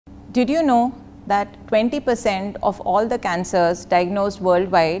Did you know that 20% of all the cancers diagnosed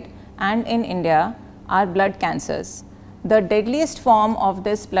worldwide and in India are blood cancers? The deadliest form of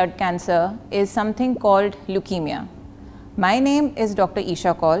this blood cancer is something called leukemia. My name is Dr.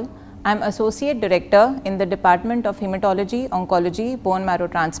 Isha Kaul. I am Associate Director in the Department of Hematology, Oncology, Bone Marrow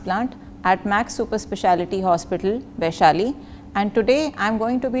Transplant at Max Super Speciality Hospital, Vaishali, and today I am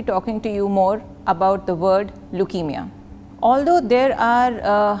going to be talking to you more about the word leukemia. Although there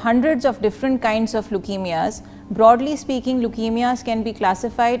are hundreds of different kinds of leukemias, broadly speaking, leukemias can be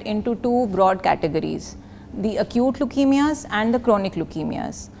classified into two broad categories: the acute leukemias and the chronic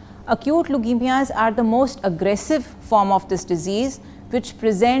leukemias. Acute leukemias are the most aggressive form of this disease, which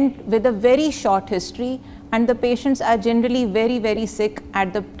present with a very short history, and the patients are generally very sick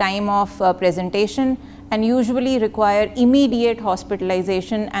at the time of presentation and usually require immediate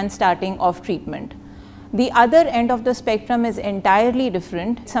hospitalization and starting of treatment. The other end of the spectrum is entirely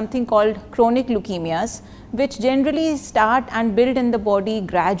different, something called chronic leukemias, which generally start and build in the body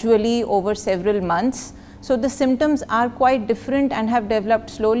gradually over several months. So the symptoms are quite different and have developed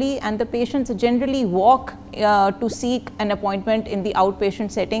slowly, and the patients generally walk to seek an appointment in the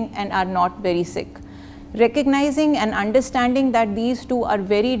outpatient setting and are not very sick. Recognizing and understanding that these two are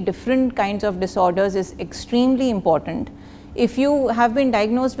very different kinds of disorders is extremely important. If you have been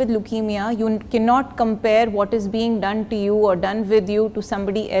diagnosed with leukemia, you cannot compare what is being done to you or done with you to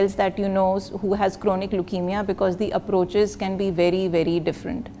somebody else that you know who has chronic leukemia, because the approaches can be very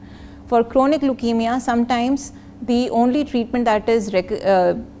different. For chronic leukemia, sometimes the only treatment that is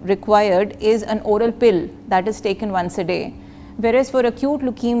required is an oral pill that is taken once a day. Whereas for acute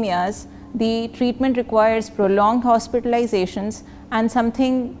leukemias, the treatment requires prolonged hospitalizations, and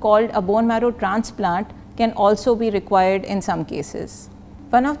something called a bone marrow transplant can also be required in some cases.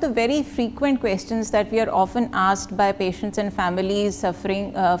 One of the very frequent questions that we are often asked by patients and families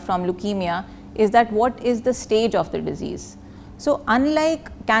suffering from leukemia is that what is the stage of the disease? So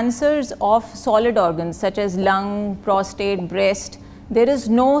unlike cancers of solid organs such as lung, prostate, breast, there is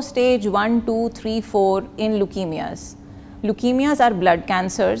no stage 1, 2, 3, 4 in leukemias. Leukemias are blood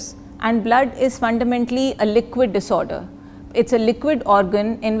cancers, and blood is fundamentally a liquid disorder. It's a liquid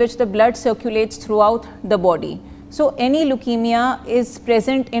organ in which the blood circulates throughout the body. So any leukemia is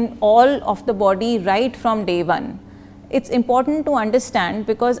present in all of the body right from day one. It's important to understand,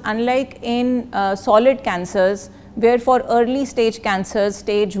 because unlike in solid cancers, where for early stage cancers,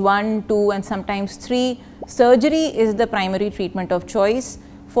 stage 1, 2 and sometimes 3, surgery is the primary treatment of choice.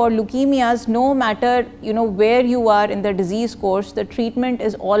 For leukemias, no matter where you are in the disease course, the treatment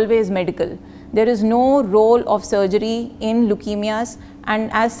is always medical. There is no role of surgery in leukemias, and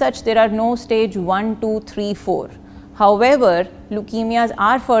as such there are no stage 1, 2, 3, 4. However, leukemias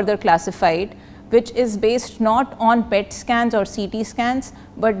are further classified, which is based not on PET scans or CT scans,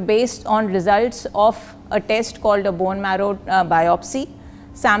 but based on results of a test called a bone marrow biopsy.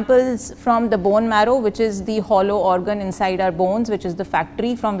 Samples from the bone marrow, which is the hollow organ inside our bones, which is the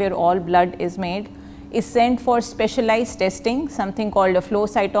factory from where all blood is made, is sent for specialized testing, something called a flow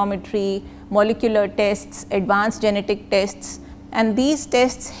cytometry, molecular tests, advanced genetic tests, and these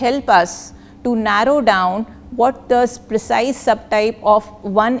tests help us to narrow down what the precise subtype of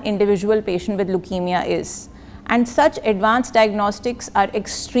one individual patient with leukemia is. And such advanced diagnostics are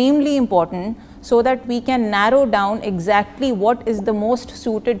extremely important so that we can narrow down exactly what is the most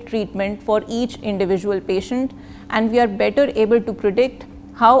suited treatment for each individual patient, and we are better able to predict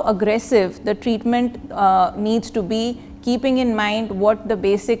how aggressive the treatment needs to be, keeping in mind what the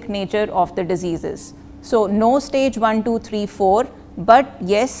basic nature of the disease is. So no stage 1, 2, 3, 4, but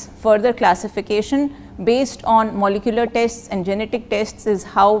yes, further classification based on molecular tests and genetic tests is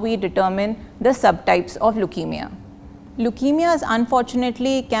how we determine the subtypes of leukemia. Leukemias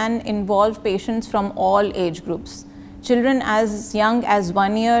unfortunately can involve patients from all age groups. Children as young as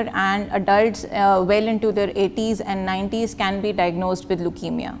 1 year and adults well into their 80s and 90s can be diagnosed with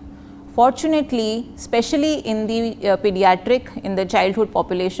leukemia. Fortunately, especially in the pediatric, in the childhood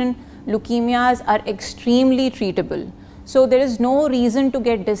population, leukemias are extremely treatable. So there is no reason to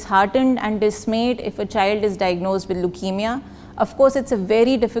get disheartened and dismayed if a child is diagnosed with leukemia. Of course, it's a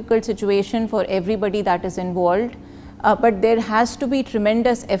very difficult situation for everybody that is involved, but there has to be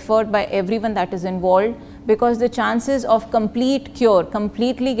tremendous effort by everyone that is involved, because the chances of complete cure,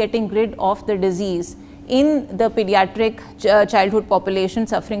 completely getting rid of the disease in the pediatric childhood population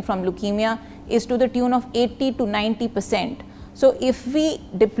suffering from leukemia is to the tune of 80 to 90%. So if we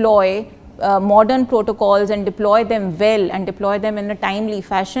deploy modern protocols and deploy them well and deploy them in a timely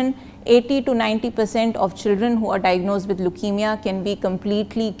fashion, 80 to 90% of children who are diagnosed with leukemia can be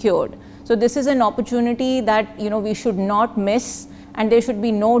completely cured. So this is an opportunity that we should not miss, and there should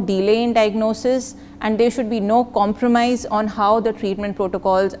be no delay in diagnosis, and there should be no compromise on how the treatment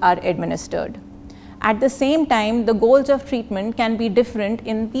protocols are administered. At the same time, the goals of treatment can be different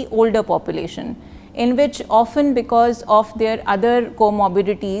in the older population, in which often because of their other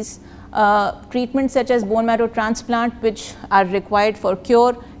comorbidities, treatments such as bone marrow transplant, which are required for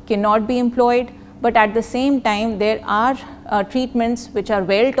cure, cannot be employed. But at the same time, there are treatments which are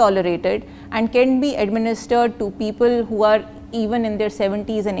well tolerated and can be administered to people who are even in their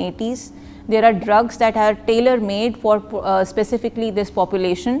 70s and 80s. There are drugs that are tailor-made for specifically this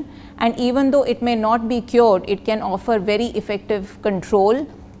population, and even though it may not be cured, it can offer very effective control,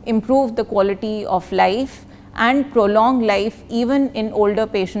 improve the quality of life, and prolong life even in older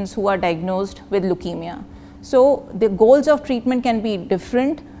patients who are diagnosed with leukemia. So the goals of treatment can be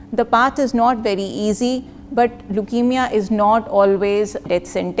different. The path is not very easy, but leukemia is not always death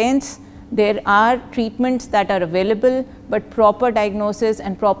sentence. There are treatments that are available, but proper diagnosis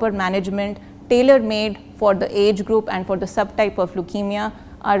and proper management tailor-made for the age group and for the subtype of leukemia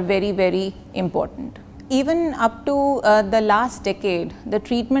are very, very important. Even up to the last decade, the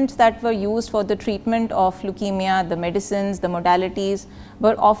treatments that were used for the treatment of leukemia, the medicines, the modalities,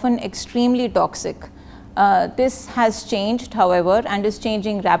 were often extremely toxic. This has changed, however, and is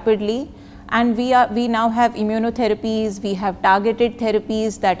changing rapidly, and we now have immunotherapies, we have targeted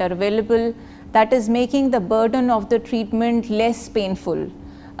therapies that are available, that is making the burden of the treatment less painful.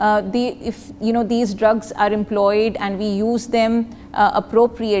 If these drugs are employed and we use them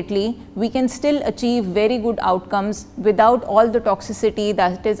appropriately, we can still achieve very good outcomes without all the toxicity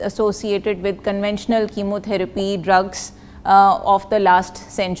that is associated with conventional chemotherapy drugs of the last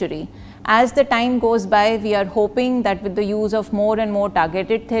century. As the time goes by, we are hoping that with the use of more and more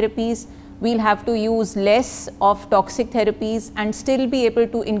targeted therapies, we'll have to use less of toxic therapies and still be able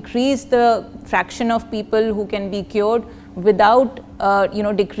to increase the fraction of people who can be cured without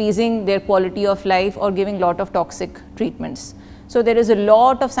decreasing their quality of life or giving lot of toxic treatments. So there is a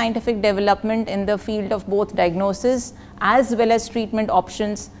lot of scientific development in the field of both diagnosis as well as treatment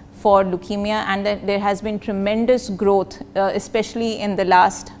options for leukemia, and there has been tremendous growth, especially in the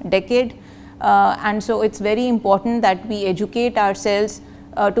last decade. And so it's very important that we educate ourselves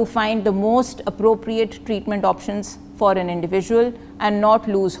to find the most appropriate treatment options for an individual and not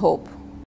lose hope.